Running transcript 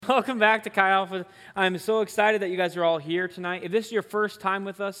Welcome back to Chi Alpha. I'm so excited that you guys are all here tonight. If this is your first time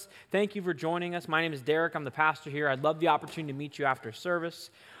with us, thank you for joining us. My name is Derek. I'm the pastor here. I'd love the opportunity to meet you after service.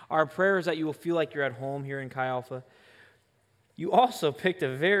 Our prayer is that you will feel like you're at home here in Chi Alpha. You also picked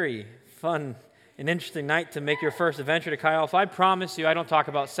a very fun and interesting night to make your first adventure to Chi Alpha. I promise you I don't talk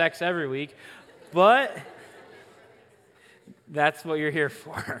about sex every week, but that's what you're here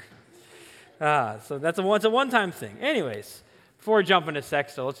for. So it's a one-time thing. Anyways, before we jump into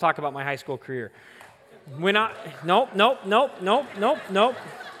sex, though, let's talk about my high school career. Nope. You're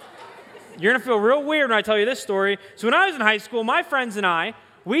going to feel real weird when I tell you this story. So when I was in high school, my friends and I,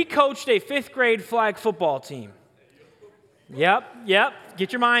 we coached a 5th grade flag football team. Yep.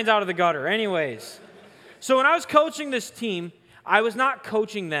 Get your minds out of the gutter. Anyways, so when I was coaching this team, I was not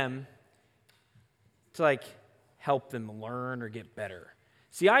coaching them to, help them learn or get better.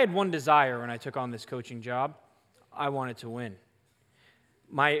 See, I had one desire when I took on this coaching job. I wanted to win.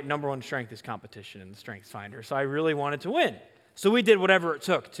 My number one strength is competition in the Strengths Finder, so I really wanted to win. So we did whatever it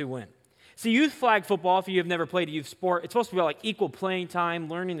took to win. See, youth flag football, if you have never played a youth sport, it's supposed to be about equal playing time,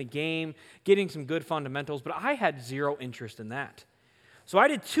 learning the game, getting some good fundamentals, but I had zero interest in that. So I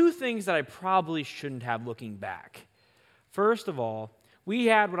did two things that I probably shouldn't have looking back. First of all, we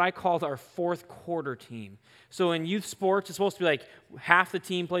had what I called our fourth quarter team. So in youth sports, it's supposed to be half the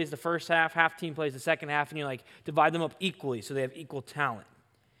team plays the first half the team plays the second half, and you divide them up equally so they have equal talent.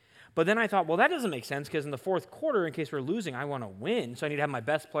 But then I thought, well, that doesn't make sense because in the fourth quarter, in case we're losing, I want to win, so I need to have my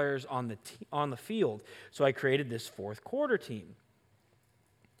best players on the field. So I created this fourth quarter team.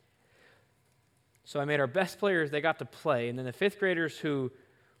 So I made our best players, they got to play, and then the 5th graders who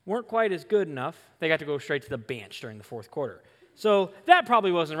weren't quite as good enough, they got to go straight to the bench during the fourth quarter. So that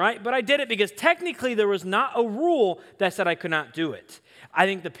probably wasn't right, but I did it because technically there was not a rule that said I could not do it. I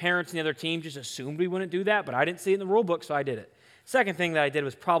think the parents and the other team just assumed we wouldn't do that, but I didn't see it in the rule book, so I did it. Second thing that I did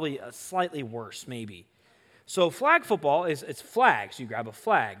was probably slightly worse, maybe. So flag football it's flags. You grab a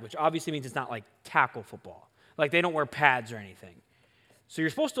flag, which obviously means it's not like tackle football. They don't wear pads or anything. So you're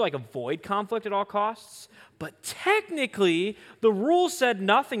supposed to avoid conflict at all costs, but technically the rules said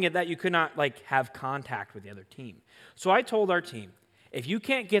nothing that you could not have contact with the other team. So I told our team, if you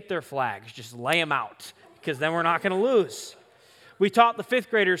can't get their flags, just lay them out because then we're not going to lose. We taught the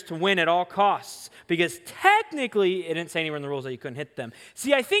 5th graders to win at all costs because technically it didn't say anywhere in the rules that you couldn't hit them.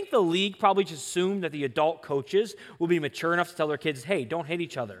 See, I think the league probably just assumed that the adult coaches will be mature enough to tell their kids, hey, don't hit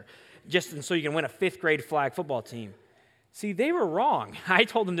each other, just so you can win a 5th grade flag football team. See, they were wrong. I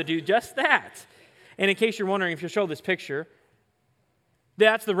told them to do just that. And in case you're wondering, if you show this picture,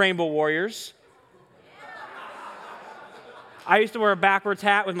 that's the Rainbow Warriors. I used to wear a backwards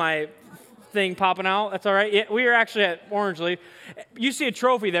hat with my thing popping out. That's all right. Yeah, we were actually at Orange Leaf. You see a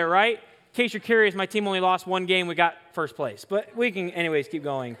trophy there, right? In case you're curious, my team only lost one game. We got first place. But we can, anyways, keep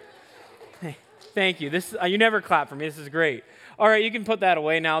going. Hey, thank you. You never clap for me. This is great. All right, you can put that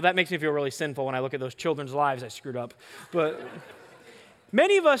away now. That makes me feel really sinful when I look at those children's lives I screwed up. But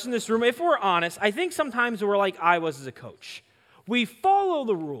many of us in this room, if we're honest, I think sometimes we're like I was as a coach. We follow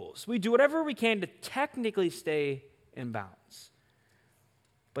the rules. We do whatever we can to technically stay in bounds.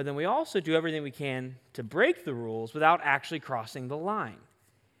 But then we also do everything we can to break the rules without actually crossing the line.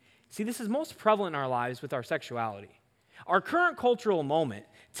 See, this is most prevalent in our lives with our sexuality. Our current cultural moment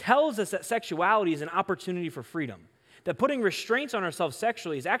tells us that sexuality is an opportunity for freedom, that putting restraints on ourselves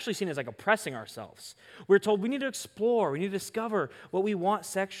sexually is actually seen as oppressing ourselves. We're told we need to explore, we need to discover what we want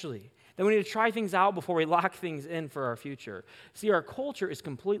sexually, that we need to try things out before we lock things in for our future. See, our culture is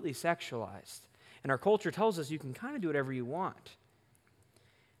completely sexualized, and our culture tells us you can kind of do whatever you want.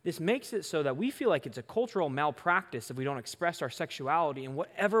 This makes it so that we feel like it's a cultural malpractice if we don't express our sexuality in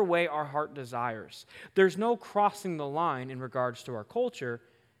whatever way our heart desires. There's no crossing the line in regards to our culture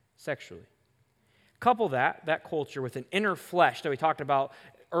sexually. Couple that culture with an inner flesh that we talked about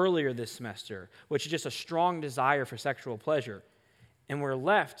earlier this semester, which is just a strong desire for sexual pleasure. And we're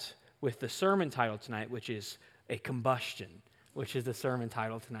left with the sermon title tonight, which is a combustion, which is the sermon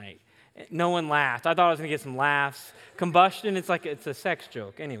title tonight. No one laughed. I thought I was going to get some laughs. Combustion, it's a sex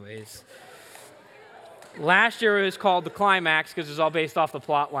joke. Anyways. Last year it was called The Climax because it was all based off the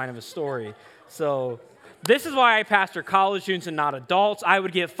plot line of a story. So this is why I pastor college students and not adults. I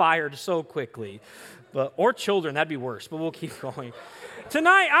would get fired so quickly. Or children, that'd be worse, but we'll keep going.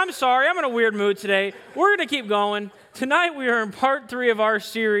 Tonight, I'm sorry, I'm in a weird mood today. We're going to keep going. Tonight, we are in part 3 of our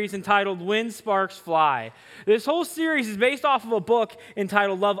series entitled When Sparks Fly. This whole series is based off of a book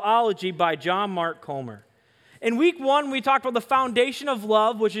entitled Loveology by John Mark Comer. In week 1, we talked about the foundation of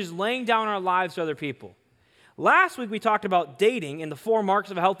love, which is laying down our lives to other people. Last week, we talked about dating and the 4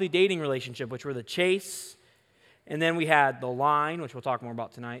 marks of a healthy dating relationship, which were the chase And then we had The Line, which we'll talk more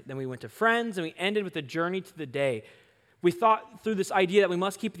about tonight. Then we went to Friends, and we ended with the Journey to the Day. We thought through this idea that we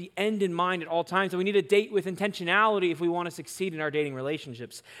must keep the end in mind at all times, and we need to date with intentionality if we want to succeed in our dating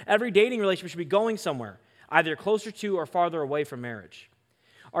relationships. Every dating relationship should be going somewhere, either closer to or farther away from marriage.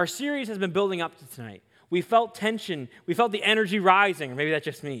 Our series has been building up to tonight. We felt tension. We felt the energy rising, or maybe that's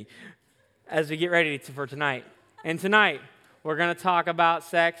just me, as we get ready for tonight. And tonight, we're going to talk about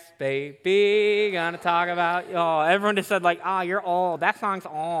sex, baby. Going to talk about, everyone just said like, you're old. That song's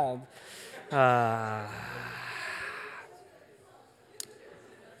old.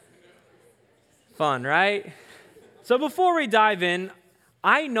 Fun, right? So before we dive in,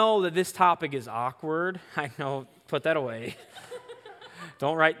 I know that this topic is awkward. I know, put that away.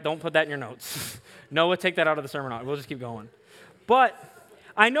 Don't put that in your notes. Noah, take that out of the sermon. We'll just keep going. But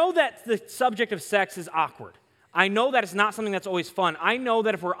I know that the subject of sex is awkward. I know that it's not something that's always fun. I know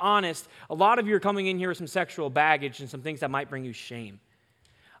that if we're honest, a lot of you are coming in here with some sexual baggage and some things that might bring you shame.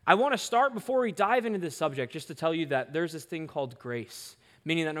 I want to start before we dive into this subject just to tell you that there's this thing called grace,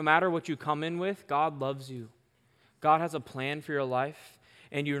 meaning that no matter what you come in with, God loves you. God has a plan for your life,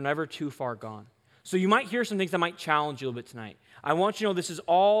 and you're never too far gone. So you might hear some things that might challenge you a little bit tonight. I want you to know this is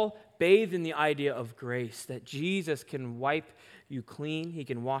all bathed in the idea of grace, that Jesus can wipe you clean. He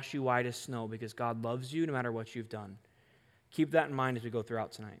can wash you white as snow because God loves you no matter what you've done. Keep that in mind as we go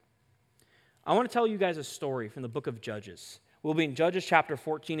throughout tonight. I want to tell you guys a story from the book of Judges. We'll be in Judges chapter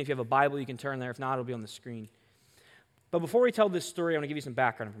 14. If you have a Bible, you can turn there. If not, it'll be on the screen. But before we tell this story, I want to give you some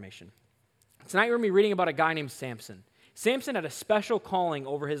background information. Tonight we're going to be reading about a guy named Samson. Samson had a special calling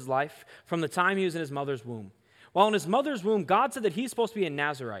over his life from the time he was in his mother's womb. While in his mother's womb, God said that he's supposed to be a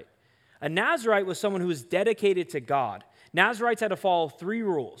Nazirite. A Nazirite was someone who was dedicated to God. Nazirites had to follow 3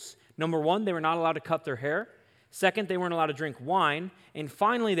 rules. Number 1, they were not allowed to cut their hair. Second, they weren't allowed to drink wine. And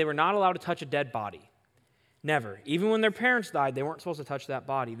finally, they were not allowed to touch a dead body. Never. Even when their parents died, they weren't supposed to touch that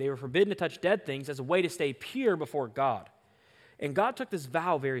body. They were forbidden to touch dead things as a way to stay pure before God. And God took this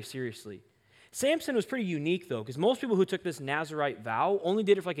vow very seriously. Samson was pretty unique, though, because most people who took this Nazirite vow only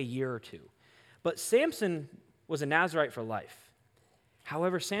did it for like a year or 2. But Samson was a Nazirite for life.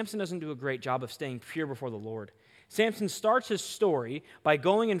 However, Samson doesn't do a great job of staying pure before the Lord. Samson starts his story by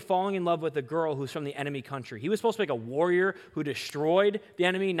going and falling in love with a girl who's from the enemy country. He was supposed to be like a warrior who destroyed the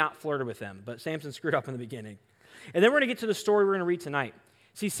enemy, not flirted with them. But Samson screwed up in the beginning. And then we're going to get to the story we're going to read tonight.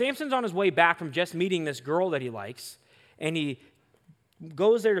 See, Samson's on his way back from just meeting this girl that he likes, and he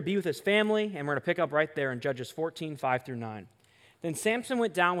goes there to be with his family, and we're going to pick up right there in Judges 14, 5 through 9. Then Samson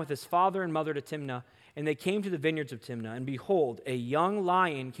went down with his father and mother to Timnah, and they came to the vineyards of Timnah, and behold, a young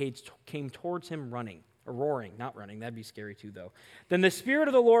lion came towards him running. Or roaring, not running. That'd be scary too, though. Then the Spirit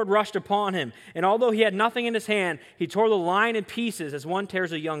of the Lord rushed upon him, and although he had nothing in his hand, he tore the lion in pieces as one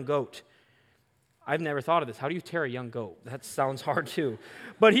tears a young goat. I've never thought of this. How do you tear a young goat? That sounds hard too.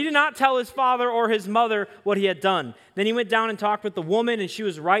 But he did not tell his father or his mother what he had done. Then he went down and talked with the woman, and she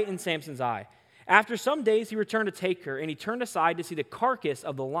was right in Samson's eye. After some days he returned to take her, and he turned aside to see the carcass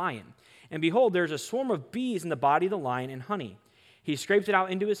of the lion. And behold, there was a swarm of bees in the body of the lion and honey. He scraped it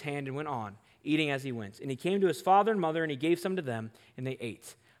out into his hand and went on, eating as he went. And he came to his father and mother, and he gave some to them, and they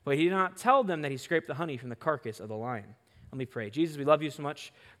ate. But he did not tell them that he scraped the honey from the carcass of the lion. Let me pray. Jesus, we love you so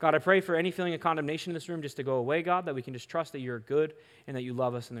much. God, I pray for any feeling of condemnation in this room just to go away, God, that we can just trust that you're good and that you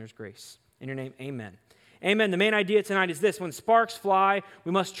love us and there's grace. In your name, amen. Amen. The main idea tonight is this. When sparks fly,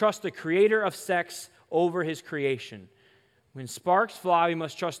 we must trust the creator of sex over his creation. When sparks fly, we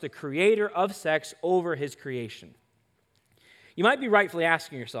must trust the creator of sex over his creation. You might be rightfully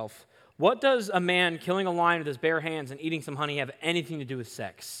asking yourself, what does a man killing a lion with his bare hands and eating some honey have anything to do with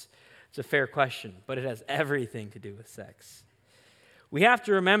sex? It's a fair question, but it has everything to do with sex. We have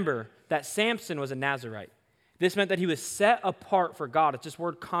to remember that Samson was a Nazirite. This meant that he was set apart for God. It's this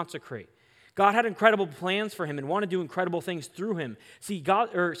word consecrate. God had incredible plans for him and wanted to do incredible things through him. See,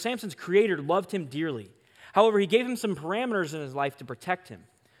 Samson's creator loved him dearly. However, he gave him some parameters in his life to protect him.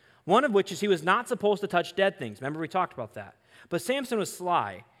 One of which is he was not supposed to touch dead things. Remember, we talked about that. But Samson was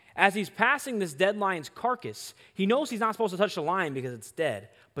sly. As he's passing this dead lion's carcass, he knows he's not supposed to touch the lion because it's dead,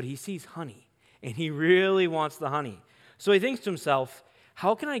 but he sees honey, and he really wants the honey. So he thinks to himself,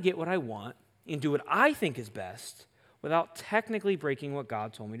 how can I get what I want and do what I think is best without technically breaking what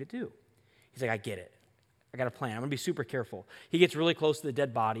God told me to do? He's like, I get it. I got a plan. I'm going to be super careful. He gets really close to the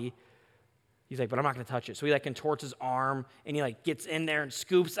dead body. He's like, but I'm not going to touch it. So he contorts his arm, and he gets in there and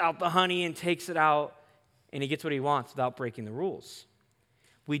scoops out the honey and takes it out, and he gets what he wants without breaking the rules.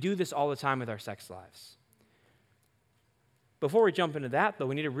 We do this all the time with our sex lives. Before we jump into that, though,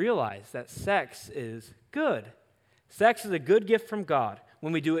 we need to realize that sex is good. Sex is a good gift from God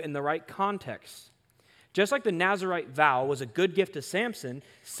when we do it in the right context. Just like the Nazirite vow was a good gift to Samson,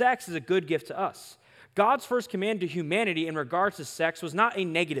 sex is a good gift to us. God's first command to humanity in regards to sex was not a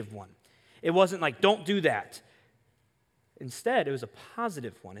negative one. It wasn't like, don't do that. Instead, it was a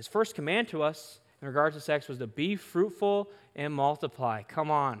positive one. His first command to us in regards to sex was to be fruitful and multiply. Come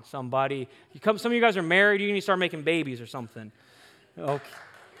on, somebody. Some of you guys are married, you need to start making babies or something. Okay.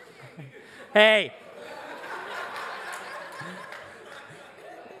 Hey.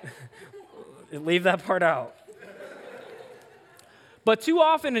 Leave that part out. But too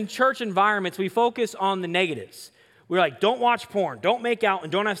often in church environments, we focus on the negatives. We're like, don't watch porn, don't make out,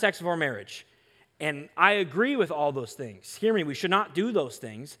 and don't have sex before marriage. And I agree with all those things. Hear me, we should not do those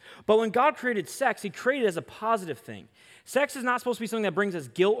things. But when God created sex, he created it as a positive thing. Sex is not supposed to be something that brings us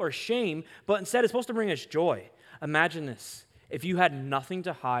guilt or shame, but instead it's supposed to bring us joy. Imagine this. If you had nothing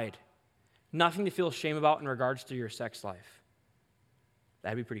to hide, nothing to feel shame about in regards to your sex life,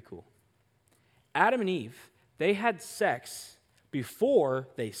 that'd be pretty cool. Adam and Eve, they had sex before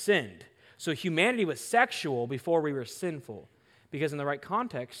they sinned. So humanity was sexual before we were sinful, because in the right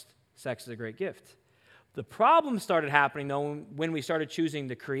context, sex is a great gift. The problem started happening, though, when we started choosing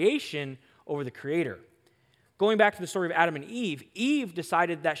the creation over the creator. Going back to the story of Adam and Eve, Eve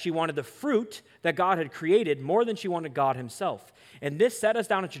decided that she wanted the fruit that God had created more than she wanted God himself. And this set us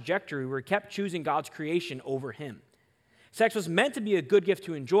down a trajectory where we kept choosing God's creation over him. Sex was meant to be a good gift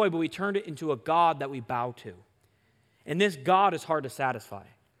to enjoy, but we turned it into a God that we bow to. And this God is hard to satisfy.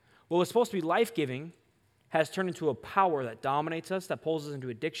 What was supposed to be life-giving has turned into a power that dominates us, that pulls us into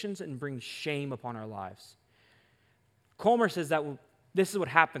addictions and brings shame upon our lives. Comer says that this is what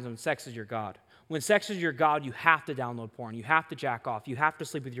happens when sex is your God. When sex is your God, you have to download porn. You have to jack off. You have to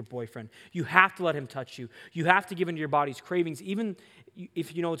sleep with your boyfriend. You have to let him touch you. You have to give into your body's cravings, even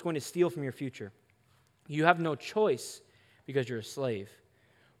if you know it's going to steal from your future. You have no choice because you're a slave.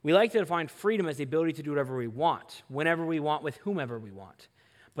 We like to define freedom as the ability to do whatever we want, whenever we want, with whomever we want.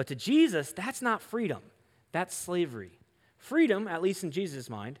 But to Jesus, that's not freedom. That's slavery. Freedom, at least in Jesus'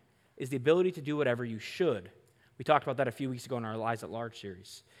 mind, is the ability to do whatever you should. We talked about that a few weeks ago in our Lives at Large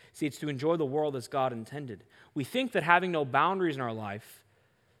series. See, it's to enjoy the world as God intended. We think that having no boundaries in our life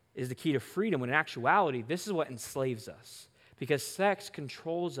is the key to freedom, when in actuality, this is what enslaves us. Because sex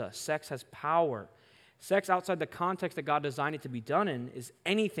controls us. Sex has power. Sex outside the context that God designed it to be done in is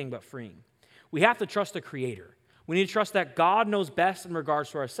anything but freeing. We have to trust the Creator. We need to trust that God knows best in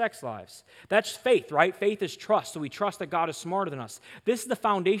regards to our sex lives. That's faith, right? Faith is trust, so we trust that God is smarter than us. This is the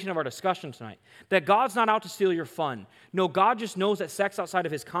foundation of our discussion tonight, that God's not out to steal your fun. No, God just knows that sex outside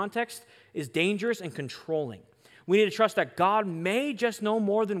of his context is dangerous and controlling. We need to trust that God may just know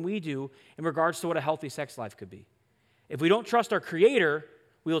more than we do in regards to what a healthy sex life could be. If we don't trust our Creator,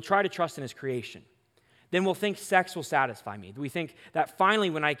 we will try to trust in his creation. Then we'll think sex will satisfy me. We think that finally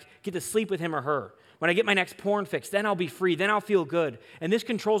when I get to sleep with him or her, when I get my next porn fix, then I'll be free, then I'll feel good. And this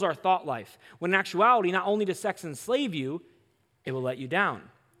controls our thought life. When in actuality, not only does sex enslave you, it will let you down.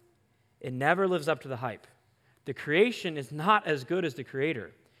 It never lives up to the hype. The creation is not as good as the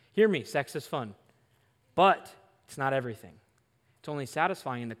Creator. Hear me, sex is fun, but it's not everything. It's only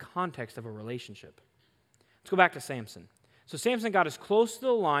satisfying in the context of a relationship. Let's go back to Samson. So Samson got as close to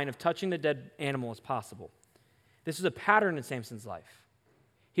the line of touching the dead animal as possible. This is a pattern in Samson's life.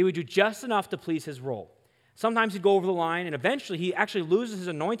 He would do just enough to please his role. Sometimes he'd go over the line, and eventually he actually loses his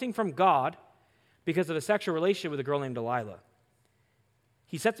anointing from God because of a sexual relationship with a girl named Delilah.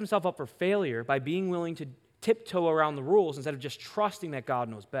 He sets himself up for failure by being willing to tiptoe around the rules instead of just trusting that God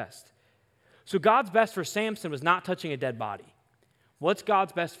knows best. So God's best for Samson was not touching a dead body. What's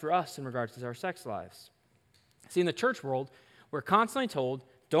God's best for us in regards to our sex lives? See, in the church world, we're constantly told,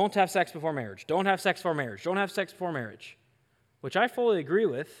 don't have sex before marriage, don't have sex before marriage, don't have sex before marriage, which I fully agree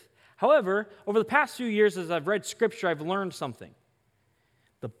with. However, over the past few years as I've read Scripture, I've learned something.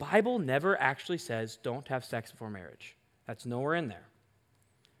 The Bible never actually says don't have sex before marriage. That's nowhere in there.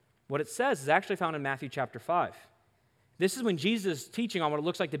 What it says is actually found in Matthew chapter 5. This is when Jesus is teaching on what it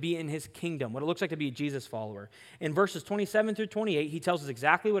looks like to be in his kingdom, what it looks like to be a Jesus follower. In verses 27 through 28, he tells us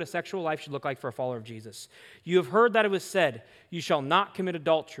exactly what a sexual life should look like for a follower of Jesus. You have heard that it was said, you shall not commit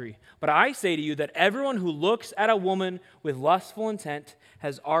adultery. But I say to you that everyone who looks at a woman with lustful intent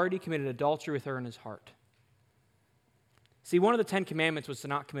has already committed adultery with her in his heart. See, one of the 10 commandments was to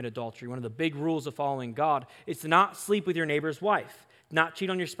not commit adultery. One of the big rules of following God is to not sleep with your neighbor's wife. Not cheat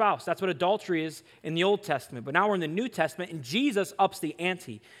on your spouse. That's what adultery is in the Old Testament. But now we're in the New Testament, and Jesus ups the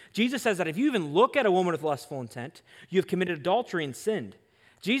ante. Jesus says that if you even look at a woman with lustful intent, you have committed adultery and sinned.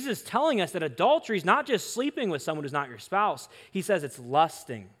 Jesus is telling us that adultery is not just sleeping with someone who's not your spouse. He says it's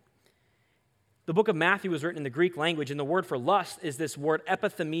lusting. The book of Matthew was written in the Greek language, and the word for lust is this word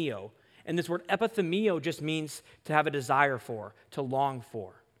epithemio. And this word epithemio just means to have a desire for, to long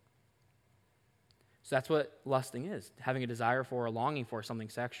for. So that's what lusting is, having a desire for or longing for something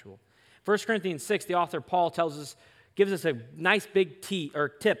sexual. 1 Corinthians 6, the author Paul gives us a nice big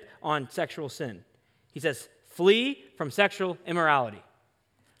tip on sexual sin. He says, flee from sexual immorality.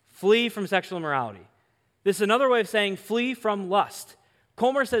 Flee from sexual immorality. This is another way of saying flee from lust.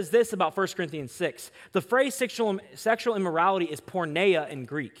 Comer says this about 1 Corinthians 6. The phrase sexual immorality is porneia in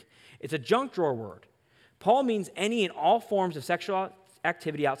Greek. It's a junk drawer word. Paul means any and all forms of sexual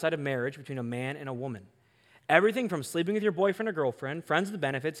activity outside of marriage between a man and a woman. Everything from sleeping with your boyfriend or girlfriend, friends with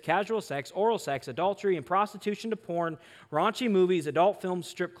benefits, casual sex, oral sex, adultery, and prostitution to porn, raunchy movies, adult films,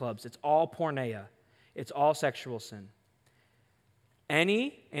 strip clubs. It's all porneia. It's all sexual sin.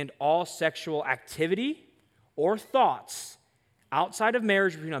 Any and all sexual activity or thoughts outside of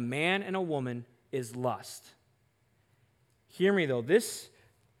marriage between a man and a woman is lust. Hear me though, this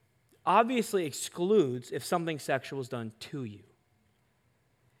obviously excludes if something sexual is done to you.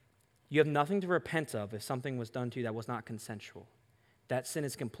 You have nothing to repent of if something was done to you that was not consensual. That sin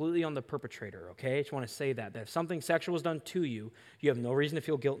is completely on the perpetrator, okay? I just want to say that if something sexual was done to you, you have no reason to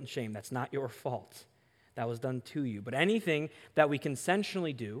feel guilt and shame. That's not your fault. That was done to you. But anything that we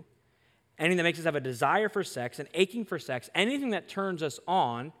consensually do, anything that makes us have a desire for sex, an aching for sex, anything that turns us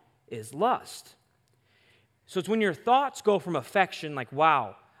on is lust. So it's when your thoughts go from affection, like,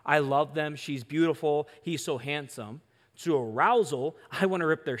 wow, I love them, she's beautiful, he's so handsome, to arousal, I want to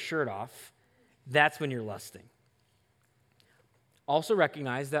rip their shirt off, that's when you're lusting. Also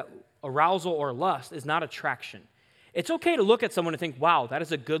recognize that arousal or lust is not attraction. It's okay to look at someone and think, wow, that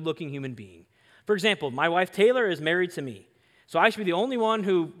is a good-looking human being. For example, my wife Taylor is married to me, so I should be the only one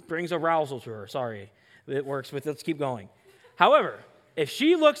who brings arousal to her. Sorry, it works, but let's keep going. However, if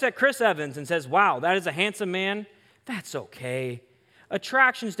she looks at Chris Evans and says, wow, that is a handsome man, that's okay.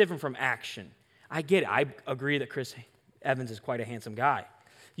 Attraction is different from action. I get it. I agree that Chris Evans is quite a handsome guy.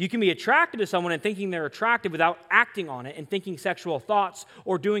 You can be attracted to someone and thinking they're attractive without acting on it and thinking sexual thoughts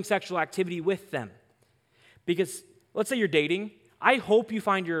or doing sexual activity with them. Because let's say you're dating. I hope you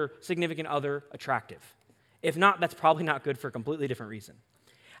find your significant other attractive. If not, that's probably not good for a completely different reason.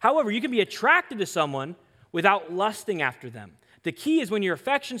 However, you can be attracted to someone without lusting after them. The key is when your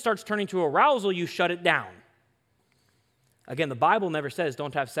affection starts turning to arousal, you shut it down. Again, the Bible never says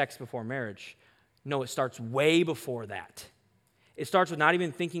don't have sex before marriage. No, it starts way before that. It starts with not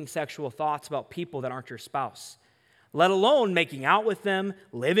even thinking sexual thoughts about people that aren't your spouse, let alone making out with them,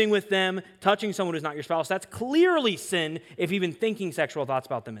 living with them, touching someone who's not your spouse. That's clearly sin if even thinking sexual thoughts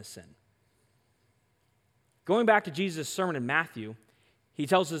about them is sin. Going back to Jesus' sermon in Matthew, he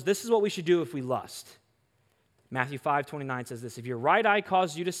tells us this is what we should do if we lust. Matthew 5:29 says this, if your right eye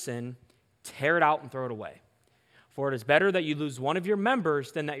causes you to sin, tear it out and throw it away. For it is better that you lose one of your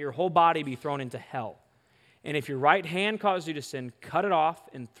members than that your whole body be thrown into hell. And if your right hand causes you to sin, cut it off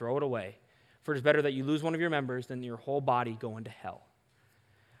and throw it away. For it is better that you lose one of your members than your whole body go into hell.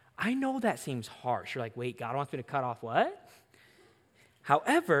 I know that seems harsh. You're like, wait, God wants me to cut off what?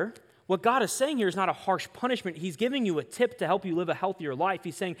 However, what God is saying here is not a harsh punishment. He's giving you a tip to help you live a healthier life.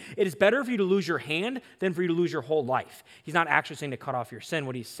 He's saying it is better for you to lose your hand than for you to lose your whole life. He's not actually saying to cut off your sin.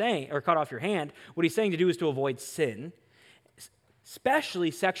 What he's saying, or cut off your hand, what he's saying to do is to avoid sin,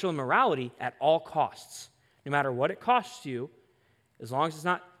 especially sexual immorality at all costs. No matter what it costs you, as long as it's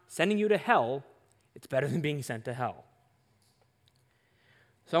not sending you to hell, it's better than being sent to hell.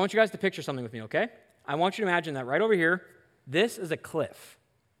 So I want you guys to picture something with me, okay? I want you to imagine that right over here, this is a cliff.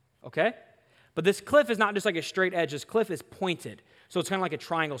 Okay? But this cliff is not just like a straight edge. This cliff is pointed. So it's kind of like a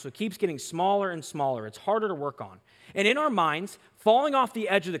triangle. So it keeps getting smaller and smaller. It's harder to work on. And in our minds, falling off the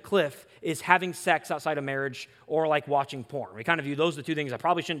edge of the cliff is having sex outside of marriage or like watching porn. We kind of view those the two things. I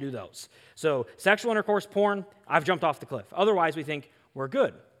probably shouldn't do those. So sexual intercourse, porn, I've jumped off the cliff. Otherwise, we think we're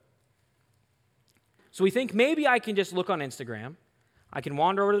good. So we think maybe I can just look on Instagram. I can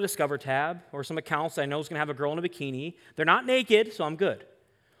wander over to the Discover tab or some accounts I know is going to have a girl in a bikini. They're not naked, so I'm good.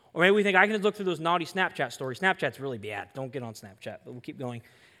 Or maybe we think I can just look through those naughty Snapchat stories. Snapchat's really bad. Don't get on Snapchat, but we'll keep going.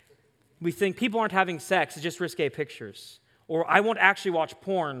 We think people aren't having sex, it's just risque pictures. Or I won't actually watch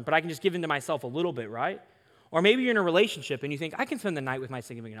porn, but I can just give in to myself a little bit, right? Or maybe you're in a relationship and you think, I can spend the night with my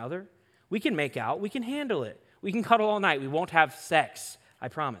significant other. We can make out. We can handle it. We can cuddle all night. We won't have sex, I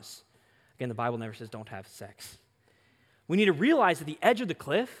promise. Again, the Bible never says don't have sex. We need to realize that the edge of the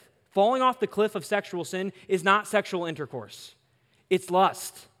cliff, falling off the cliff of sexual sin, is not sexual intercourse. It's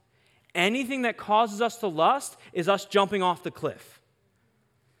lust. Anything that causes us to lust is us jumping off the cliff.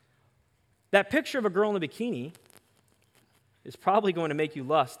 That picture of a girl in a bikini is probably going to make you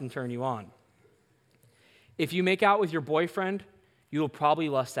lust and turn you on. If you make out with your boyfriend, you will probably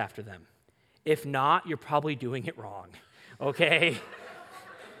lust after them. If not, you're probably doing it wrong, okay?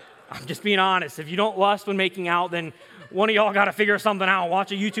 I'm just being honest. If you don't lust when making out, then one of y'all got to figure something out.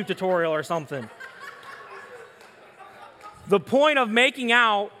 Watch a YouTube tutorial or something. The point of making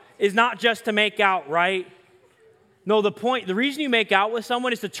out is not just to make out, right? No, the reason you make out with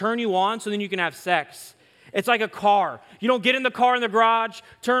someone is to turn you on so then you can have sex. It's like a car. You don't get in the car in the garage,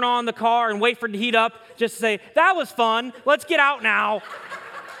 turn on the car, and wait for it to heat up just to say, that was fun, let's get out now.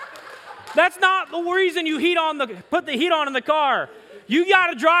 That's not the reason you put the heat on in the car. You got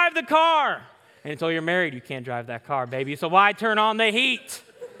to drive the car. And until you're married, you can't drive that car, baby. So why turn on the heat?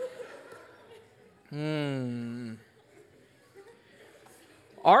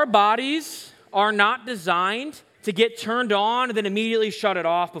 Our bodies are not designed to get turned on and then immediately shut it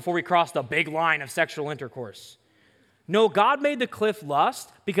off before we cross the big line of sexual intercourse. No, God made the cliff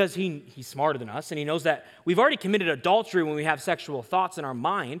lust because he's smarter than us, and he knows that we've already committed adultery when we have sexual thoughts in our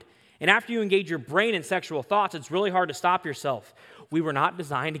mind. And after you engage your brain in sexual thoughts, it's really hard to stop yourself. We were not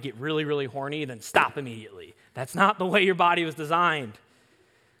designed to get really, really horny and then stop immediately. That's not the way your body was designed.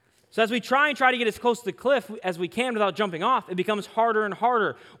 So as we try to get as close to the cliff as we can without jumping off, it becomes harder and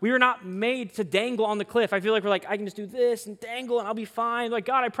harder. We are not made to dangle on the cliff. I feel like we're like, I can just do this and dangle and I'll be fine. Like,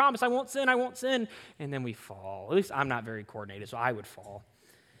 God, I promise I won't sin. And then we fall. At least I'm not very coordinated, so I would fall.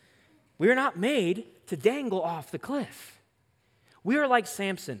 We are not made to dangle off the cliff. We are like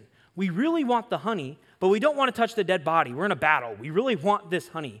Samson. We really want the honey, but we don't want to touch the dead body. We're in a battle. We really want this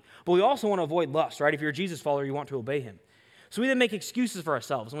honey, but we also want to avoid lust, right? If you're a Jesus follower, you want to obey him. So we then make excuses for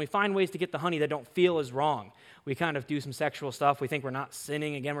ourselves, and we find ways to get the honey that don't feel as wrong. We kind of do some sexual stuff. We think we're not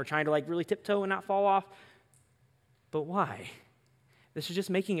sinning. Again, we're trying to like really tiptoe and not fall off. But why? This is just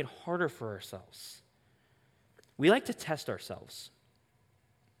making it harder for ourselves. We like to test ourselves.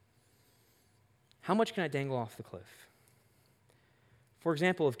 How much can I dangle off the cliff? For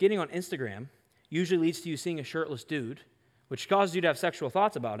example, if getting on Instagram usually leads to you seeing a shirtless dude, which causes you to have sexual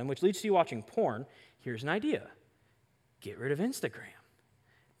thoughts about him, which leads to you watching porn, here's an idea. Get rid of Instagram.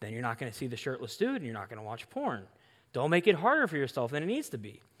 Then you're not going to see the shirtless dude and you're not going to watch porn. Don't make it harder for yourself than it needs to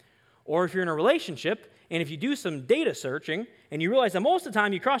be. Or if you're in a relationship and if you do some data searching and you realize that most of the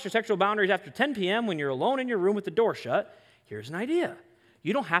time you cross your sexual boundaries after 10 p.m. when you're alone in your room with the door shut, here's an idea.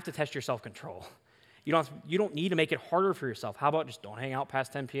 You don't have to test your self-control. You don't need to make it harder for yourself. How about just don't hang out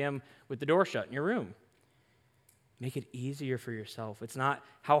past 10 p.m. with the door shut in your room? Make it easier for yourself. It's not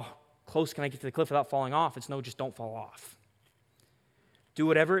how close can I get to the cliff without falling off? It's no, just don't fall off. Do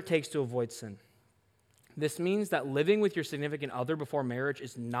whatever it takes to avoid sin. This means that living with your significant other before marriage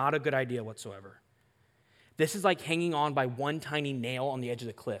is not a good idea whatsoever. This is like hanging on by one tiny nail on the edge of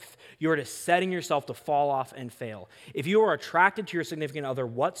the cliff. You are just setting yourself to fall off and fail. If you are attracted to your significant other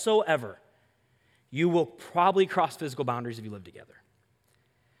whatsoever, you will probably cross physical boundaries if you live together.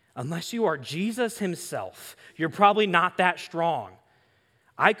 Unless you are Jesus himself, you're probably not that strong.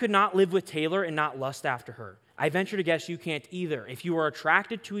 I could not live with Taylor and not lust after her. I venture to guess you can't either. If you are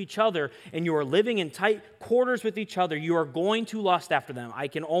attracted to each other and you are living in tight quarters with each other, you are going to lust after them. I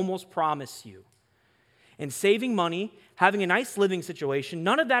can almost promise you. And saving money, having a nice living situation,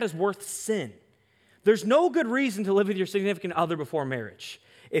 none of that is worth sin. There's no good reason to live with your significant other before marriage.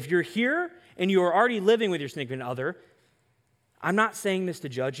 If you're here and you are already living with your significant other, I'm not saying this to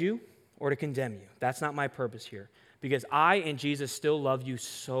judge you or to condemn you. That's not my purpose here. Because I and Jesus still love you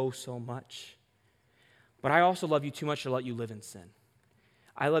so, so much. But I also love you too much to let you live in sin.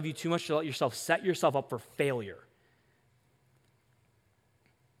 I love you too much to let yourself set yourself up for failure.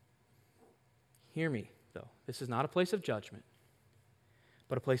 Hear me, though. This is not a place of judgment,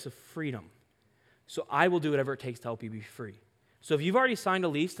 but a place of freedom. So I will do whatever it takes to help you be free. So if you've already signed a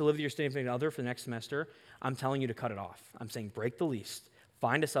lease to live with your significant other for the next semester, I'm telling you to cut it off. I'm saying break the lease.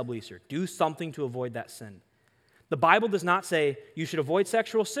 Find a subleaser. Do something to avoid that sin. The Bible does not say you should avoid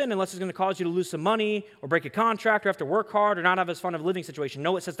sexual sin unless it's going to cause you to lose some money or break a contract or have to work hard or not have as fun of a living situation.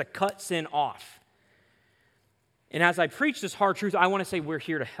 No, it says to cut sin off. And as I preach this hard truth, I want to say we're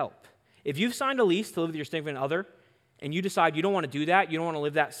here to help. If you've signed a lease to live with your significant other and you decide you don't want to do that, you don't want to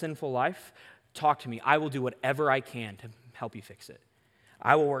live that sinful life, talk to me. I will do whatever I can to help you fix it.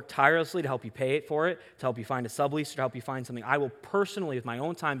 I will work tirelessly to help you pay for it, to help you find a sublease, to help you find something. I will personally, with my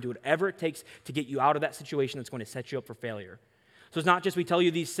own time, do whatever it takes to get you out of that situation that's going to set you up for failure. So it's not just we tell you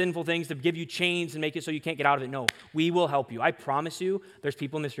these sinful things to give you chains and make it so you can't get out of it. No, we will help you. I promise you, there's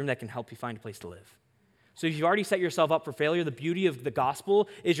people in this room that can help you find a place to live. So if you've already set yourself up for failure, the beauty of the gospel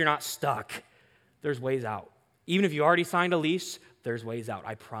is you're not stuck. There's ways out. Even if you already signed a lease, there's ways out.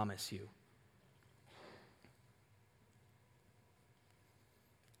 I promise you.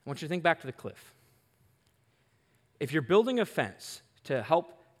 I want you to think back to the cliff. If you're building a fence to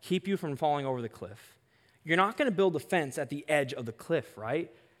help keep you from falling over the cliff. You're not going to build a fence at the edge of the cliff,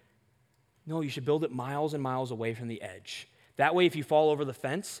 right? No, you should build it miles and miles away from the edge. That way, if you fall over the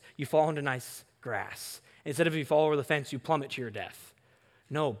fence, you fall into nice grass. Instead of if you fall over the fence, you plummet to your death.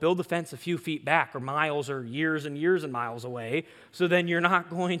 No, build the fence a few feet back or miles or years and years and miles away, so then you're not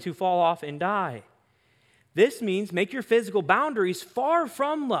going to fall off and die. This means make your physical boundaries far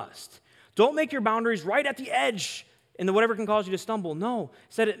from lust. Don't make your boundaries right at the edge and whatever can cause you to stumble. No,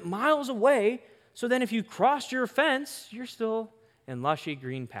 set it miles away, so then if you cross your fence, you're still in lushy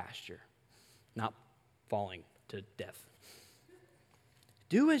green pasture, not falling to death.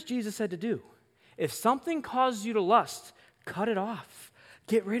 Do as Jesus said to do. If something causes you to lust, cut it off.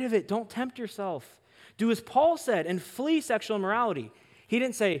 Get rid of it. Don't tempt yourself. Do as Paul said and flee sexual immorality. He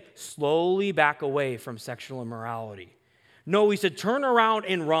didn't say slowly back away from sexual immorality. No, he said turn around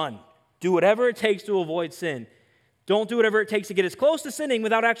and run. Do whatever it takes to avoid sin. Don't do whatever it takes to get as close to sinning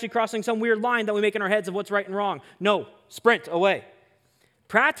without actually crossing some weird line that we make in our heads of what's right and wrong. No, sprint away.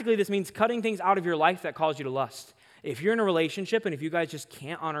 Practically, this means cutting things out of your life that cause you to lust. If you're in a relationship and if you guys just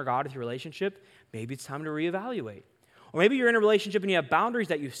can't honor God with your relationship, maybe it's time to reevaluate. Or maybe you're in a relationship and you have boundaries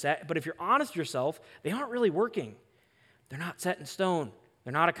that you've set, but if you're honest with yourself, they aren't really working. They're not set in stone.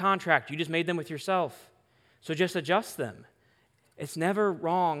 They're not a contract. You just made them with yourself. So just adjust them. It's never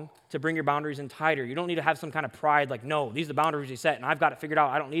wrong to bring your boundaries in tighter. You don't need to have some kind of pride like, no, these are the boundaries you set and I've got it figured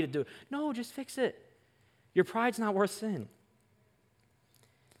out. I don't need to do it. No, just fix it. Your pride's not worth sin.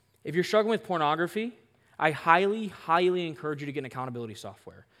 If you're struggling with pornography, I highly, highly encourage you to get an accountability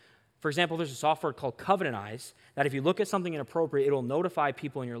software. For example, there's a software called Covenant Eyes that if you look at something inappropriate, it'll notify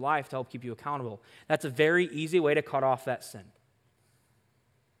people in your life to help keep you accountable. That's a very easy way to cut off that sin.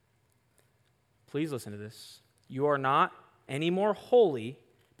 Please listen to this. You are not any more holy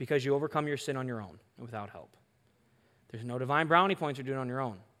because you overcome your sin on your own and without help. There's no divine brownie points you're doing on your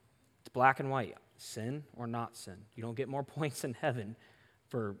own. It's black and white, sin or not sin. You don't get more points in heaven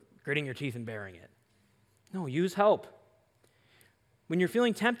for gritting your teeth and bearing it. No, use help. When you're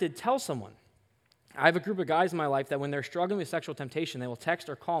feeling tempted, tell someone. I have a group of guys in my life that when they're struggling with sexual temptation, they will text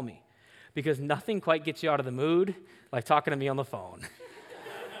or call me because nothing quite gets you out of the mood like talking to me on the phone.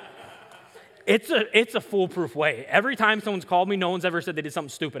 It's a foolproof way. Every time someone's called me, no one's ever said they did something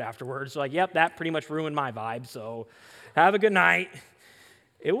stupid afterwards. So like, yep, that pretty much ruined my vibe, so have a good night.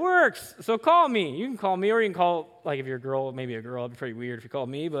 It works. So call me. You can call me or you can call, like if you're a girl, maybe a girl, it'd be pretty weird if you called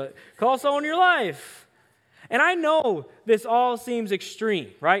me, but call someone in your life. And I know this all seems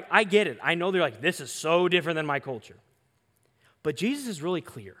extreme, right? I get it. I know they're like, this is so different than my culture. But Jesus is really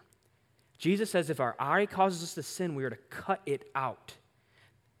clear. Jesus says if our eye causes us to sin, we are to cut it out.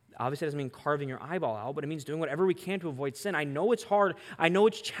 Obviously, it doesn't mean carving your eyeball out, but it means doing whatever we can to avoid sin. I know it's hard. I know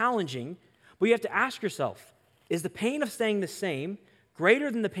it's challenging, but you have to ask yourself, is the pain of staying the same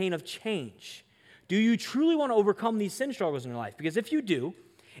greater than the pain of change? Do you truly want to overcome these sin struggles in your life? Because if you do,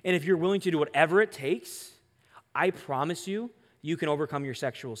 and if you're willing to do whatever it takes, I promise you, you can overcome your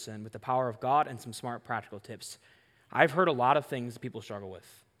sexual sin with the power of God and some smart practical tips. I've heard a lot of things that people struggle with.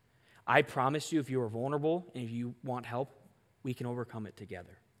 I promise you, if you are vulnerable and if you want help, we can overcome it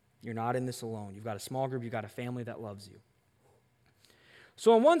together. You're not in this alone. You've got a small group. You've got a family that loves you.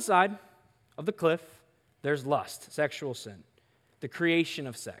 So on one side of the cliff, there's lust, sexual sin, the creation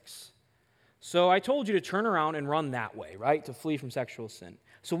of sex. So I told you to turn around and run that way, right, to flee from sexual sin.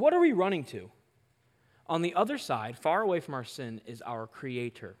 So what are we running to? On the other side, far away from our sin, is our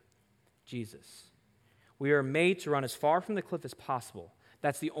Creator, Jesus. We are made to run as far from the cliff as possible.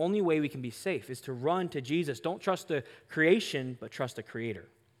 That's the only way we can be safe, is to run to Jesus. Don't trust the creation, but trust the Creator.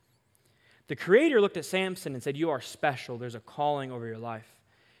 The Creator looked at Samson and said, you are special. There's a calling over your life.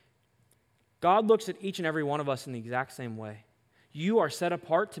 God looks at each and every one of us in the exact same way. You are set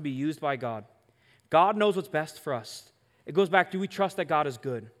apart to be used by God. God knows what's best for us. It goes back, do we trust that God is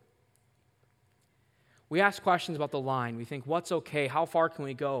good? We ask questions about the line. We think, what's okay? How far can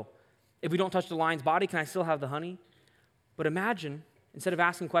we go? If we don't touch the lion's body, can I still have the honey? But imagine, instead of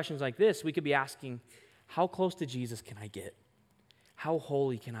asking questions like this, we could be asking, how close to Jesus can I get? How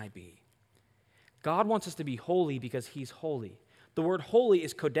holy can I be? God wants us to be holy because He's holy. The word holy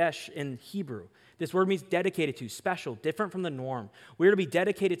is kodesh in Hebrew. This word means dedicated to, special, different from the norm. We are to be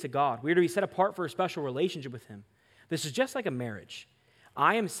dedicated to God. We are to be set apart for a special relationship with Him. This is just like a marriage.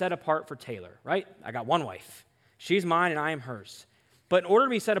 I am set apart for Taylor, right? I got one wife. She's mine and I am hers. But in order to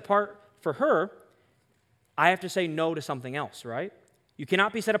be set apart for her, I have to say no to something else, right? You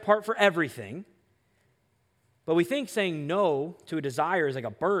cannot be set apart for everything. But we think saying no to a desire is like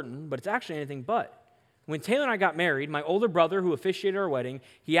a burden, but it's actually anything but. When Taylor and I got married, my older brother, who officiated our wedding,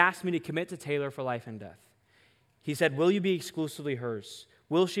 he asked me to commit to Taylor for life and death. He said, will you be exclusively hers?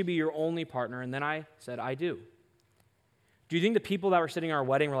 Will she be your only partner? And then I said, I do. Do you think the people that were sitting at our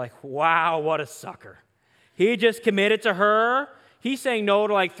wedding were like, wow, what a sucker. He just committed to her. He's saying no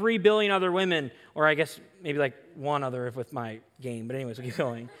to like 3 billion other women, or I guess maybe like one other if with my game, but anyways, we'll keep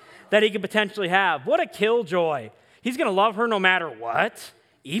going, that he could potentially have. What a killjoy. He's going to love her no matter what.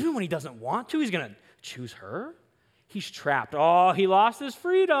 Even when he doesn't want to, he's going to choose her. He's trapped. Oh, he lost his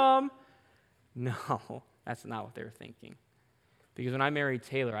freedom. No, that's not what they were thinking. Because when I married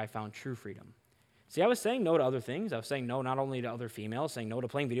Taylor, I found true freedom. See, I was saying no to other things. I was saying no not only to other females, saying no to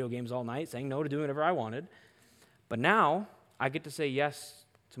playing video games all night, saying no to doing whatever I wanted. But now I get to say yes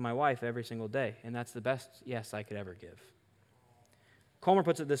to my wife every single day, and that's the best yes I could ever give. Comer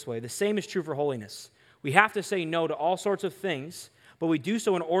puts it this way: the same is true for holiness. We have to say no to all sorts of things, but we do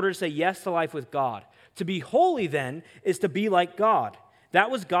so in order to say yes to life with God. To be holy, then, is to be like God. That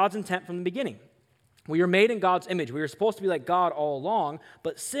was God's intent from the beginning. We were made in God's image. We were supposed to be like God all along,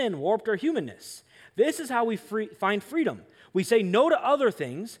 but sin warped our humanness. This is how we find freedom. We say no to other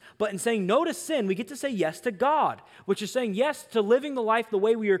things, but in saying no to sin, we get to say yes to God, which is saying yes to living the life the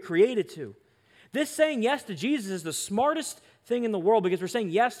way we are created to. This saying yes to Jesus is the smartest thing in the world because we're saying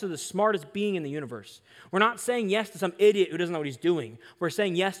yes to the smartest being in the universe. We're not saying yes to some idiot who doesn't know what he's doing. We're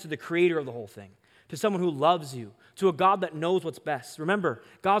saying yes to the creator of the whole thing, to someone who loves you, to a God that knows what's best. Remember,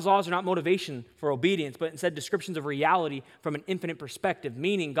 God's laws are not motivation for obedience, but instead descriptions of reality from an infinite perspective,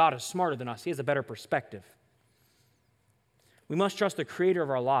 meaning God is smarter than us. He has a better perspective. We must trust the creator of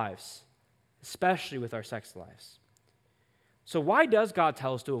our lives, especially with our sex lives. So why does God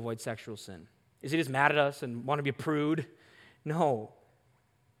tell us to avoid sexual sin? Is he just mad at us and want to be a prude? No.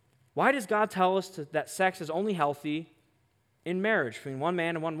 Why does God tell us that sex is only healthy in marriage between one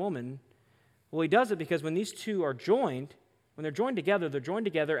man and one woman? Well, he does it because when these two are joined, when they're joined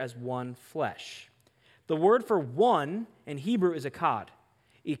together as one flesh. The word for one in Hebrew is echad.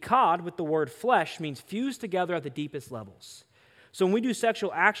 Echad with the word flesh means fused together at the deepest levels. So when we do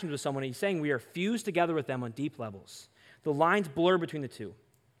sexual actions with someone, he's saying we are fused together with them on deep levels. The lines blur between the two.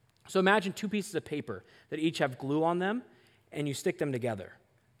 So imagine two pieces of paper that each have glue on them, and you stick them together.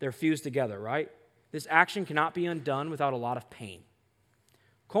 They're fused together, right? This action cannot be undone without a lot of pain.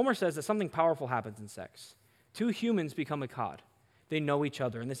 Comer says that something powerful happens in sex. Two humans become echad. They know each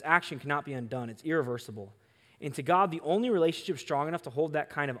other, and this action cannot be undone. It's irreversible. And to God, the only relationship strong enough to hold that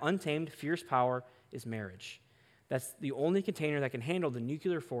kind of untamed, fierce power is marriage. That's the only container that can handle the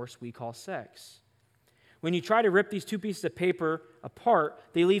nuclear force we call sex. When you try to rip these two pieces of paper apart,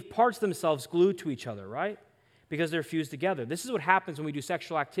 they leave parts of themselves glued to each other, right? Because they're fused together. This is what happens when we do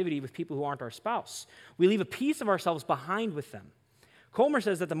sexual activity with people who aren't our spouse. We leave a piece of ourselves behind with them. Comer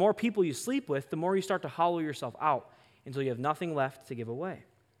says that the more people you sleep with, the more you start to hollow yourself out until you have nothing left to give away.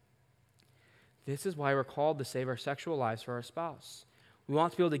 This is why we're called to save our sexual lives for our spouse. We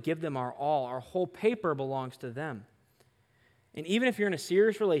want to be able to give them our all. Our whole paper belongs to them. And even if you're in a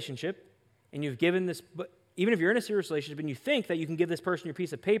serious relationship and you've given this, even if you're in a serious relationship and you think that you can give this person your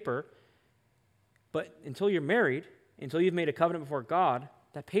piece of paper, but until you're married, until you've made a covenant before God,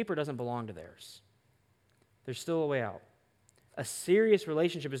 that paper doesn't belong to theirs. There's still a way out. A serious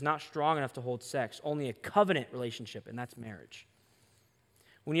relationship is not strong enough to hold sex, only a covenant relationship, and that's marriage.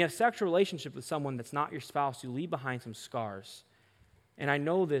 When you have sexual relationship with someone that's not your spouse, you leave behind some scars. And I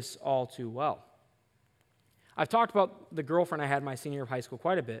know this all too well. I've talked about the girlfriend I had my senior year of high school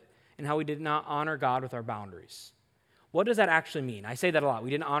quite a bit and how we did not honor God with our boundaries. What does that actually mean? I say that a lot. We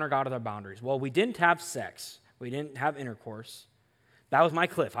didn't honor God with our boundaries. Well, we didn't have sex. We didn't have intercourse. That was my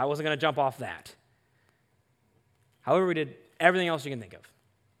cliff. I wasn't going to jump off that. However, we did everything else you can think of.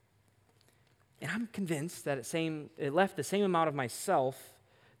 And I'm convinced that it left the same amount of myself,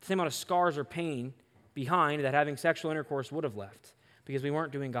 the same amount of scars or pain behind that having sexual intercourse would have left because we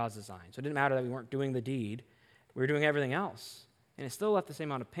weren't doing God's design. So it didn't matter that we weren't doing the deed. We were doing everything else. And it still left the same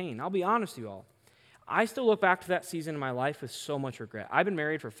amount of pain. I'll be honest with you all. I still look back to that season in my life with so much regret. I've been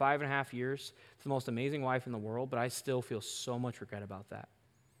married for 5.5 years to the most amazing wife in the world, but I still feel so much regret about that.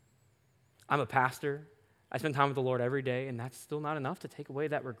 I'm a pastor. I spend time with the Lord every day, and that's still not enough to take away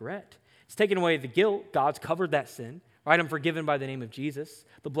that regret. It's taken away the guilt. God's covered that sin, right? I'm forgiven by the name of Jesus.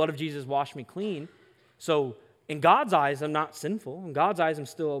 The blood of Jesus washed me clean. So in God's eyes, I'm not sinful. In God's eyes,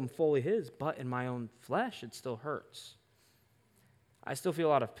 I'm fully his. But in my own flesh, it still hurts. I still feel a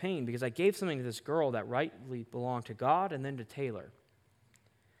lot of pain because I gave something to this girl that rightly belonged to God and then to Taylor.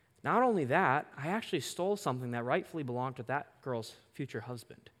 Not only that, I actually stole something that rightfully belonged to that girl's future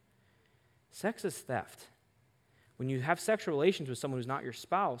husband. Sex is theft. When you have sexual relations with someone who's not your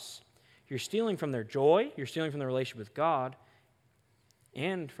spouse, you're stealing from their joy, you're stealing from their relationship with God,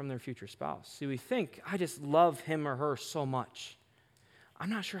 and from their future spouse. See, we think, I just love him or her so much. I'm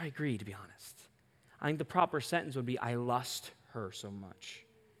not sure I agree, to be honest. I think the proper sentence would be, I lust her so much.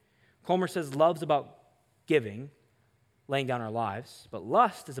 Comer says love's about giving, laying down our lives, but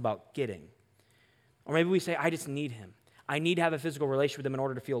lust is about getting. Or maybe we say, I just need him. I need to have a physical relationship with him in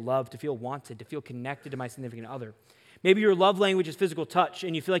order to feel loved, to feel wanted, to feel connected to my significant other. Maybe your love language is physical touch,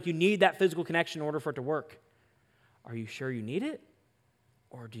 and you feel like you need that physical connection in order for it to work. Are you sure you need it,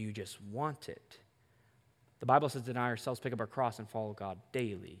 or do you just want it? The Bible says deny ourselves, pick up our cross, and follow God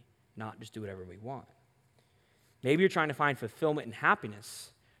daily, not just do whatever we want. Maybe you're trying to find fulfillment and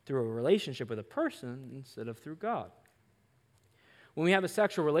happiness through a relationship with a person instead of through God. When we have a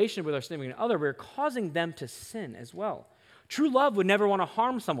sexual relationship with our significant other, we're causing them to sin as well. True love would never want to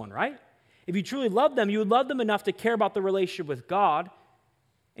harm someone, right? If you truly love them, you would love them enough to care about the relationship with God,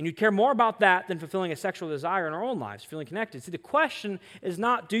 and you'd care more about that than fulfilling a sexual desire in our own lives, feeling connected. See, the question is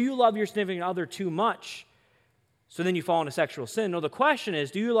not, do you love your significant other too much, so then you fall into sexual sin? No, the question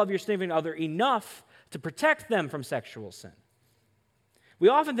is, do you love your significant other enough to protect them from sexual sin? We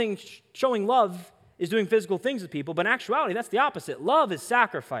often think showing love is doing physical things with people, but in actuality, that's the opposite. Love is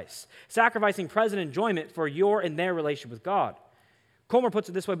sacrifice, sacrificing present enjoyment for your and their relationship with God. Comer puts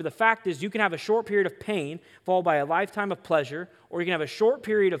it this way, but the fact is you can have a short period of pain followed by a lifetime of pleasure, or you can have a short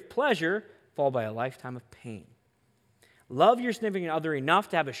period of pleasure followed by a lifetime of pain. Love your significant other enough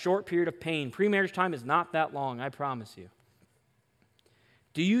to have a short period of pain. Pre-marriage time is not that long, I promise you.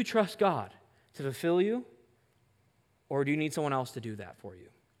 Do you trust God to fulfill you, or do you need someone else to do that for you?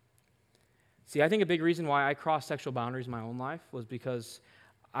 See, I think a big reason why I crossed sexual boundaries in my own life was because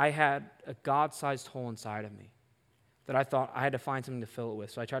I had a God-sized hole inside of me that I thought I had to find something to fill it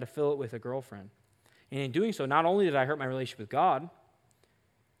with. So I tried to fill it with a girlfriend. And in doing so, not only did I hurt my relationship with God,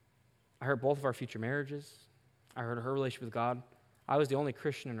 I hurt both of our future marriages. I hurt her relationship with God. I was the only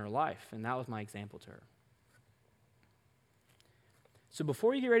Christian in her life, and that was my example to her. So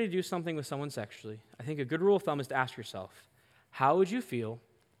before you get ready to do something with someone sexually, I think a good rule of thumb is to ask yourself, how would you feel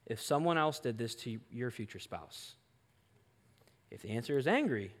if someone else did this to your future spouse? If the answer is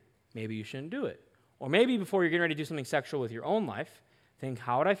angry, maybe you shouldn't do it. Or maybe before you're getting ready to do something sexual with your own life, think,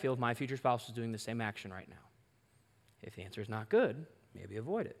 how would I feel if my future spouse was doing the same action right now? If the answer is not good, maybe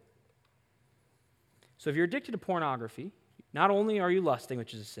avoid it. So if you're addicted to pornography, not only are you lusting,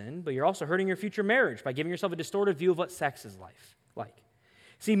 which is a sin, but you're also hurting your future marriage by giving yourself a distorted view of what sex is like.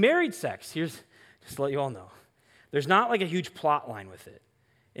 See, married sex, just to let you all know, there's not like a huge plot line with it.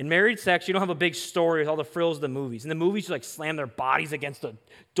 In married sex, you don't have a big story with all the frills of the movies. In the movies, you like slam their bodies against a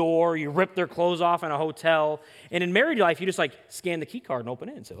door, you rip their clothes off in a hotel. And in married life, you just like scan the key card and open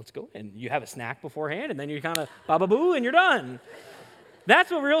it and say, let's go. And you have a snack beforehand, and then you kind of ba-ba-boo, and you're done.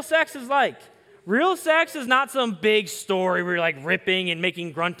 That's what real sex is like. Real sex is not some big story where you're like ripping and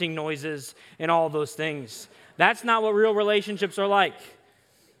making grunting noises and all those things. That's not what real relationships are like.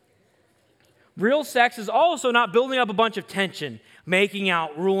 Real sex is also not building up a bunch of tension, making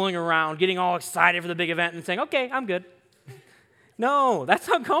out, rolling around, getting all excited for the big event and saying, okay, I'm good. No, that's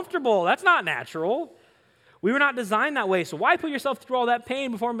uncomfortable. That's not natural. We were not designed that way, so why put yourself through all that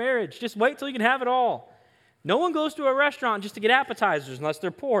pain before marriage? Just wait till you can have it all. No one goes to a restaurant just to get appetizers unless they're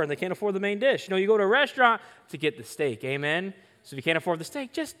poor and they can't afford the main dish. No, you go to a restaurant to get the steak, amen? So if you can't afford the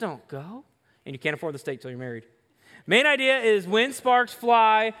steak, just don't go. And you can't afford the steak till you're married. Main idea is when sparks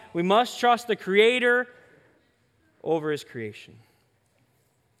fly, we must trust the Creator over His creation.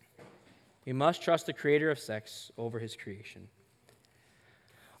 We must trust the Creator of sex over His creation.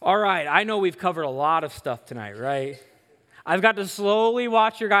 All right, I know we've covered a lot of stuff tonight, right? I've got to slowly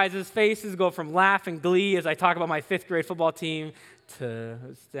watch your guys' faces go from laugh and glee as I talk about my 5th grade football team to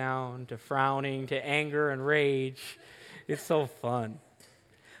down to frowning to anger and rage. It's so fun.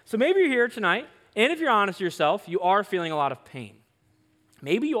 So maybe you're here tonight, and if you're honest with yourself, you are feeling a lot of pain.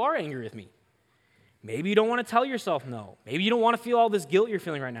 Maybe you are angry with me. Maybe you don't want to tell yourself no. Maybe you don't want to feel all this guilt you're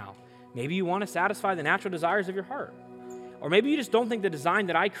feeling right now. Maybe you want to satisfy the natural desires of your heart. Or maybe you just don't think the design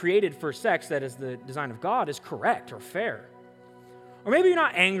that I created for sex, that is the design of God, is correct or fair. Or maybe you're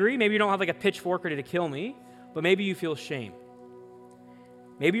not angry. Maybe you don't have like a pitchfork ready to kill me, but maybe you feel shame.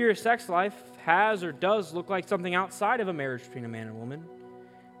 Maybe your sex life has or does look like something outside of a marriage between a man and a woman.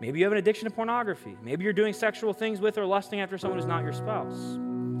 Maybe you have an addiction to pornography. Maybe you're doing sexual things with or lusting after someone who's not your spouse.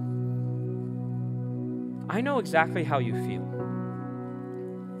 I know exactly how you feel.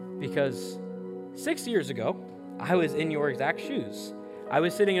 Because 6 years ago, I was in your exact shoes. I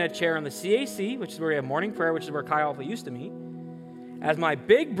was sitting in a chair on the CAC, which is where we have morning prayer, which is where Chi Alpha used to meet, as my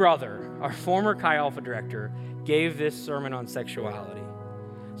big brother, our former Chi Alpha director, gave this sermon on sexuality.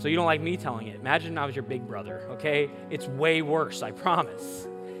 So you don't like me telling it. Imagine I was your big brother, okay? It's way worse, I promise.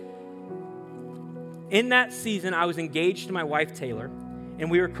 In that season, I was engaged to my wife, Taylor,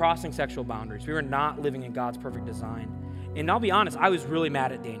 and we were crossing sexual boundaries. We were not living in God's perfect design. And I'll be honest, I was really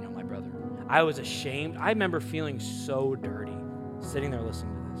mad at Daniel, my brother. I was ashamed. I remember feeling so dirty sitting there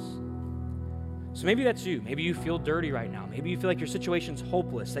listening to this. So maybe that's you. Maybe you feel dirty right now. Maybe you feel like your situation's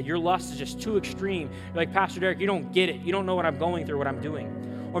hopeless, that your lust is just too extreme. You're like, Pastor Derek, you don't get it. You don't know what I'm going through, what I'm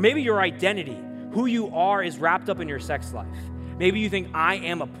doing. Or maybe your identity, who you are, is wrapped up in your sex life. Maybe you think, I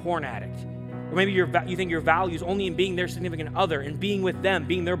am a porn addict. Or maybe you think your value is only in being their significant other and being with them,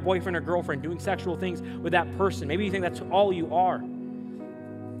 being their boyfriend or girlfriend, doing sexual things with that person. Maybe you think that's all you are.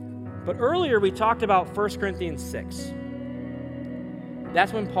 But earlier we talked about 1 Corinthians 6.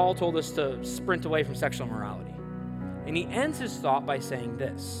 That's when Paul told us to sprint away from sexual immorality. And he ends his thought by saying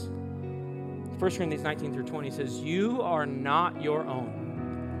this. 1 Corinthians 19 through 20 says, you are not your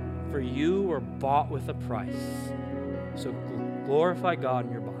own, for you were bought with a price. So glorify God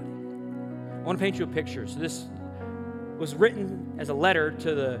in your body. I want to paint you a picture. So this was written as a letter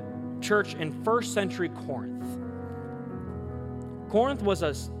to the church in first century Corinth. Corinth was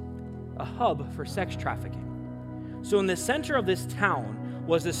a hub for sex trafficking. So in the center of this town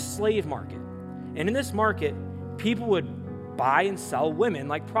was this slave market. And in this market, people would buy and sell women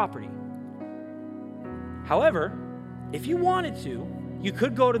like property. However, if you wanted to, you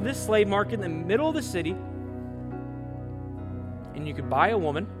could go to this slave market in the middle of the city and you could buy a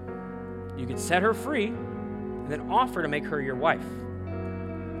woman. You could set her free and then offer to make her your wife,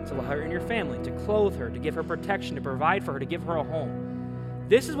 to let her in your family, to clothe her, to give her protection, to provide for her, to give her a home.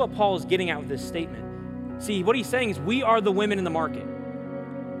 This is what Paul is getting at with this statement. See, what he's saying is we are the women in the market.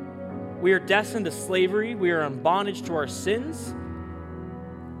 We are destined to slavery. We are in bondage to our sins,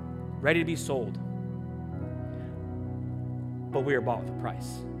 ready to be sold. But we are bought with a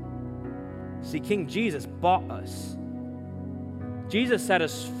price. See, King Jesus bought us. Jesus set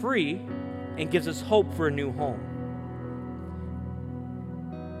us free and gives us hope for a new home.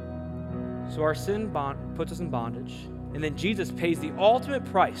 So our sin puts us in bondage, and then Jesus pays the ultimate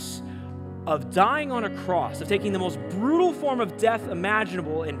price of dying on a cross, of taking the most brutal form of death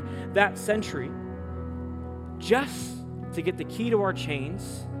imaginable in that century, just to get the key to our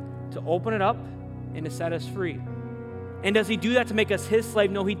chains, to open it up, and to set us free. And does he do that to make us his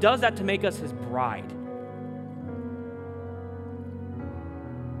slave? No, he does that to make us his bride.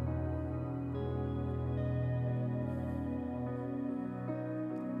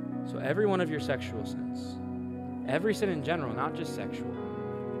 So every one of your sexual sins, every sin in general, not just sexual,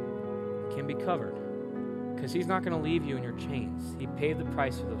 can be covered because he's not going to leave you in your chains. He paid the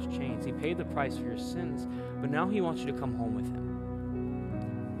price for those chains. He paid the price for your sins, but now he wants you to come home with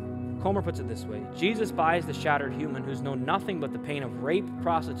him. Comer puts it this way: Jesus buys the shattered human who's known nothing but the pain of rape,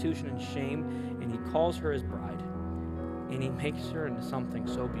 prostitution, and shame, and he calls her his bride, and he makes her into something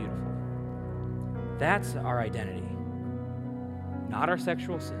so beautiful. That's our identity. Not our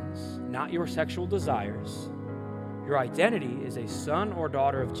sexual sins, not your sexual desires. Your identity is a son or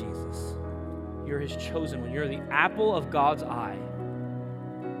daughter of Jesus. You're his chosen one. You're the apple of God's eye.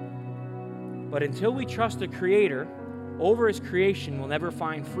 But until we trust the Creator over his creation, we'll never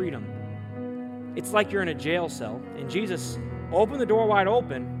find freedom. It's like you're in a jail cell, and Jesus opened the door wide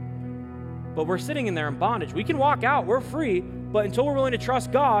open, but we're sitting in there in bondage. We can walk out, we're free, but until we're willing to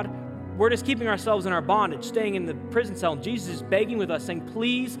trust God, we're just keeping ourselves in our bondage, staying in the prison cell. And Jesus is begging with us, saying,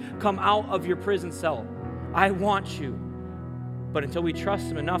 please come out of your prison cell. I want you. But until we trust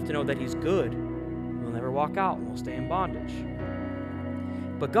him enough to know that he's good, we'll never walk out and we'll stay in bondage.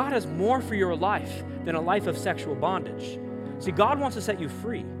 But God has more for your life than a life of sexual bondage. See, God wants to set you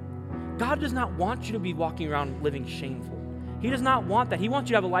free. God does not want you to be walking around living shameful. He does not want that. He wants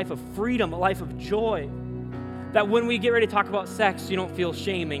you to have a life of freedom, a life of joy. That when we get ready to talk about sex, you don't feel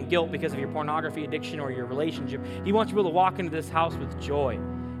shame and guilt because of your pornography addiction or your relationship. He wants you to be able to walk into this house with joy.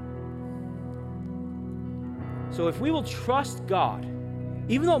 So if we will trust God,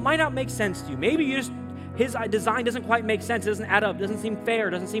 even though it might not make sense to you, maybe his design doesn't quite make sense, it doesn't add up, doesn't seem fair,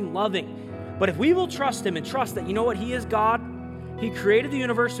 doesn't seem loving. But if we will trust him and trust that, you know what, he is God, he created the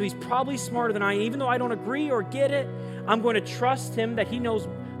universe, so he's probably smarter than I am. Even though I don't agree or get it, I'm going to trust him that he knows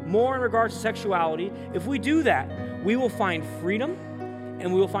more in regards to sexuality. If we do that, we will find freedom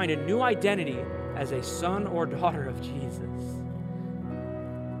and we will find a new identity as a son or daughter of Jesus.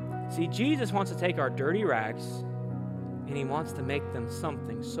 See, Jesus wants to take our dirty rags and he wants to make them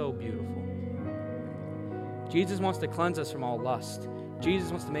something so beautiful. Jesus wants to cleanse us from all lust. Jesus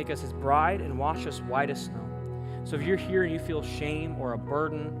wants to make us his bride and wash us white as snow. So if you're here and you feel shame or a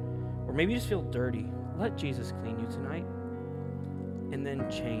burden, or maybe you just feel dirty, let Jesus clean you tonight. And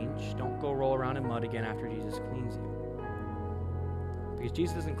then change. Don't go roll around in mud again after Jesus cleans you. Because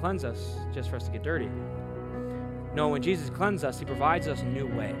Jesus doesn't cleanse us just for us to get dirty again. No, when Jesus cleanses us, he provides us a new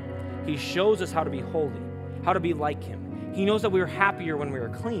way. He shows us how to be holy, how to be like him. He knows that we are happier when we are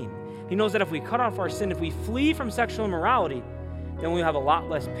clean. He knows that if we cut off our sin, if we flee from sexual immorality, then we'll have a lot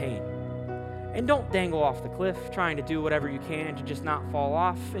less pain. And don't dangle off the cliff trying to do whatever you can to just not fall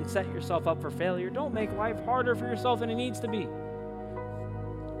off and set yourself up for failure. Don't make life harder for yourself than it needs to be.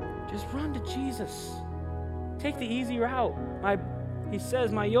 Just run to Jesus. Take the easy route. He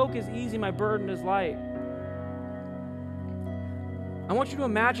says, my yoke is easy, my burden is light. I want you to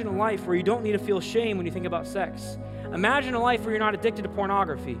imagine a life where you don't need to feel shame when you think about sex. Imagine a life where you're not addicted to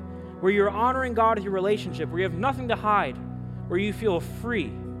pornography, where you're honoring God with your relationship, where you have nothing to hide, where you feel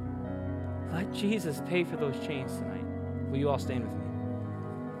free. Let Jesus pay for those chains tonight. Will you all stand with me?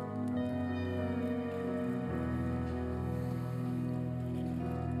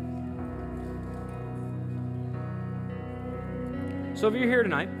 So if you're here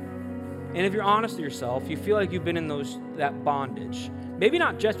tonight, and if you're honest with yourself, you feel like you've been in that bondage, maybe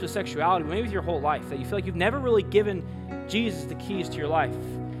not just with sexuality, but maybe with your whole life, that you feel like you've never really given Jesus the keys to your life.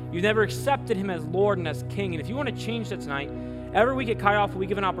 You've never accepted him as Lord and as King. And if you want to change that tonight, every week at Chi Alpha, we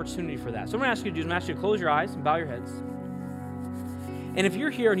give an opportunity for that. So I'm going to ask you to do is I'm going to ask you to close your eyes and bow your heads. And if you're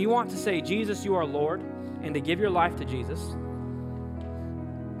here and you want to say, Jesus, you are Lord, and to give your life to Jesus,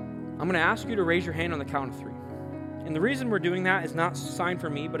 I'm going to ask you to raise your hand on the count of 3. And the reason we're doing that is not a sign for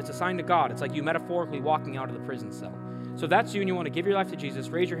me, but it's a sign to God. It's like you metaphorically walking out of the prison cell. So if that's you and you want to give your life to Jesus,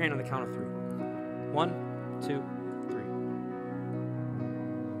 raise your hand on the count of 3. 1, 2, 3.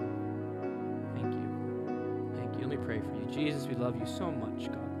 Thank you. Thank you. Let me pray for you. Jesus, we love you so much,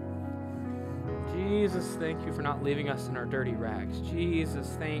 God. Jesus, thank you for not leaving us in our dirty rags.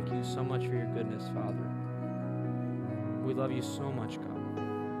 Jesus, thank you so much for your goodness, Father. We love you so much, God.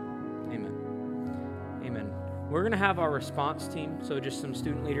 Amen. Amen. We're going to have our response team, so just some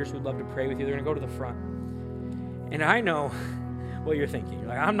student leaders who'd love to pray with you. They're going to go to the front. And I know what you're thinking. You're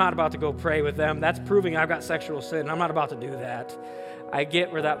like, I'm not about to go pray with them. That's proving I've got sexual sin. I'm not about to do that. I get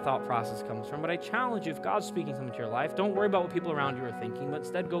where that thought process comes from, but I challenge you, if God's speaking something to your life, don't worry about what people around you are thinking, but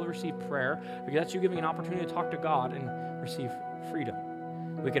instead go receive prayer, because that's you giving an opportunity to talk to God and receive freedom.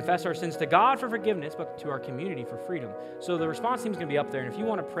 We confess our sins to God for forgiveness, but to our community for freedom. So the response team is going to be up there, and if you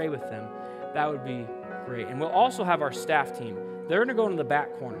want to pray with them, that would be great. And we'll also have our staff team. They're going to go into the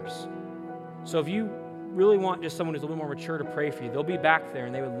back corners. So if you really want just someone who's a little more mature to pray for you, they'll be back there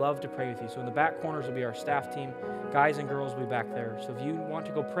and they would love to pray with you. So in the back corners will be our staff team. Guys and girls will be back there. So if you want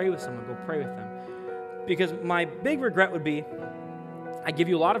to go pray with someone, go pray with them. Because my big regret would be, I give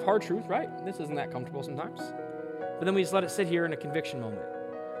you a lot of hard truth, right? This isn't that comfortable sometimes. But then we just let it sit here in a conviction moment.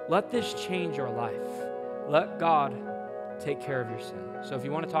 Let this change your life. Let God take care of your sin. So if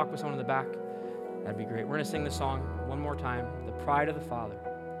you want to talk with someone in the back, that'd be great. We're going to sing the song one more time, The Pride of the Father.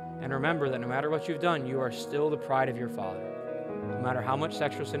 And remember that no matter what you've done, you are still the pride of your Father. No matter how much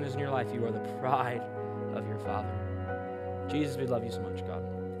sexual sin is in your life, you are the pride of your Father. Jesus, we love you so much, God.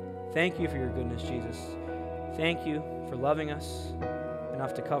 Thank you for your goodness, Jesus. Thank you for loving us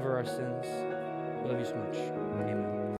enough to cover our sins. We love you so much. Amen.